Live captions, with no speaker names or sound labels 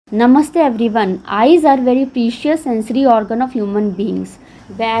Namaste everyone. Eyes are very precious sensory organ of human beings.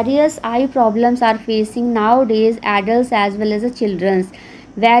 Various eye problems are facing nowadays adults as well as the children.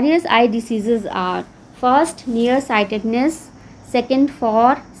 Various eye diseases are first nearsightedness, second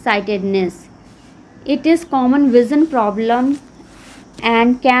far-sightedness. It is common vision problem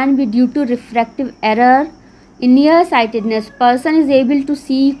and can be due to refractive error. In nearsightedness, person is able to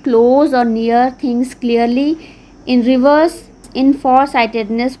see close or near things clearly. In reverse, in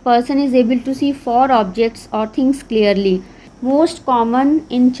far-sightedness, person is able to see far objects or things clearly. Most common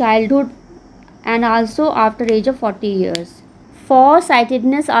in childhood and also after age of 40 years.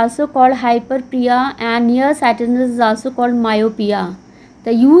 Far-sightedness also called hyperpia and nearsightedness is also called myopia.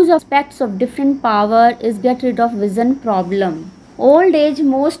 The use of aspects of different power is get rid of vision problem. Old age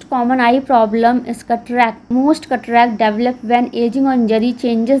most common eye problem is cataract. Most cataract develop when aging or injury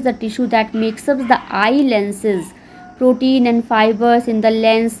changes the tissue that makes up the eye lenses. Protein and fibers in the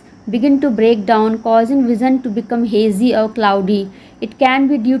lens begin to break down, causing vision to become hazy or cloudy. It can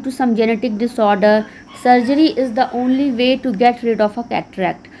be due to some genetic disorder. Surgery is the only way to get rid of a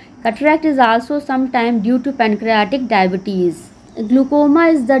cataract. Cataract is also sometimes due to pancreatic diabetes. Glaucoma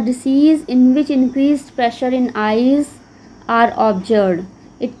is the disease in which increased pressure in eyes are observed.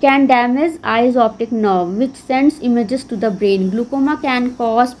 It can damage eye's optic nerve, which sends images to the brain. Glaucoma can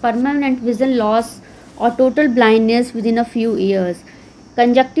cause permanent vision loss or total blindness within a few years.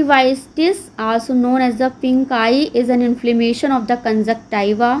 Conjunctivitis, also known as the pink eye, is an inflammation of the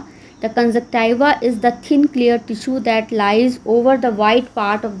conjunctiva. The conjunctiva is the thin clear tissue that lies over the white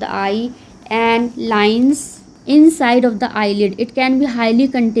part of the eye and lines inside of the eyelid. It can be highly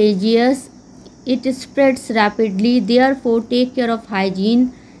contagious. It spreads rapidly, therefore take care of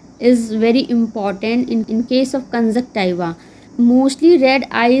hygiene is very important in case of conjunctiva. Mostly red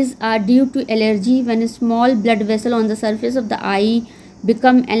eyes are due to allergy when a small blood vessel on the surface of the eye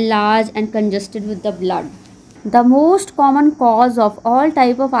become enlarged and congested with the blood. The most common cause of all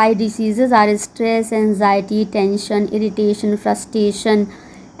type of eye diseases are stress, anxiety, tension, irritation, frustration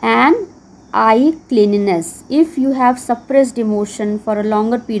and eye cleanliness. If you have suppressed emotion for a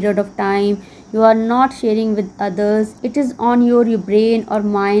longer period of time, you are not sharing with others, it is on your brain or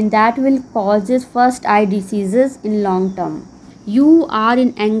mind that will causes first eye diseases in long term. You are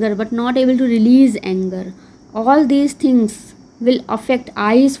in anger but not able to release anger. All these things will affect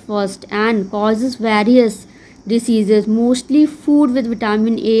eyes first and causes various diseases. Mostly food with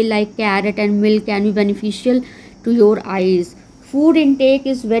vitamin A like carrot and milk can be beneficial to your eyes. Food intake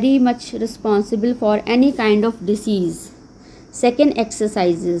is very much responsible for any kind of disease. Second,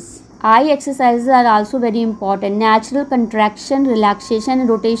 exercises. Eye exercises are also very important. Natural contraction, relaxation and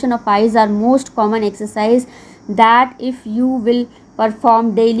rotation of eyes are most common exercise that if you will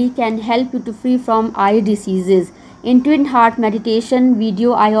perform daily can help you to free from eye diseases. In twin heart meditation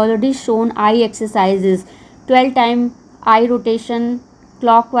video I already shown eye exercises. 12 time eye rotation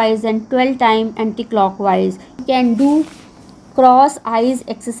clockwise and 12 time anti-clockwise. You can do cross eyes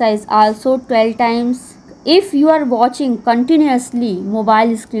exercise also 12 times. If you are watching continuously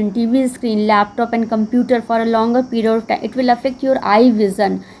mobile screen, TV screen, laptop and computer for a longer period of time, it will affect your eye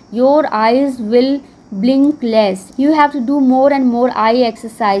vision. Your eyes will blink less. You have to do more and more eye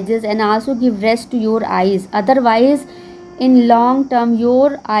exercises and also give rest to your eyes. Otherwise, in long term,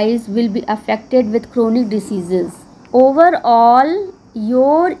 your eyes will be affected with chronic diseases. Overall,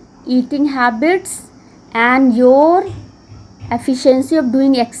 your eating habits and your efficiency of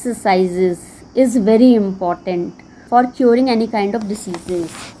doing exercises is very important for curing any kind of diseases.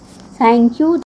 Thank you.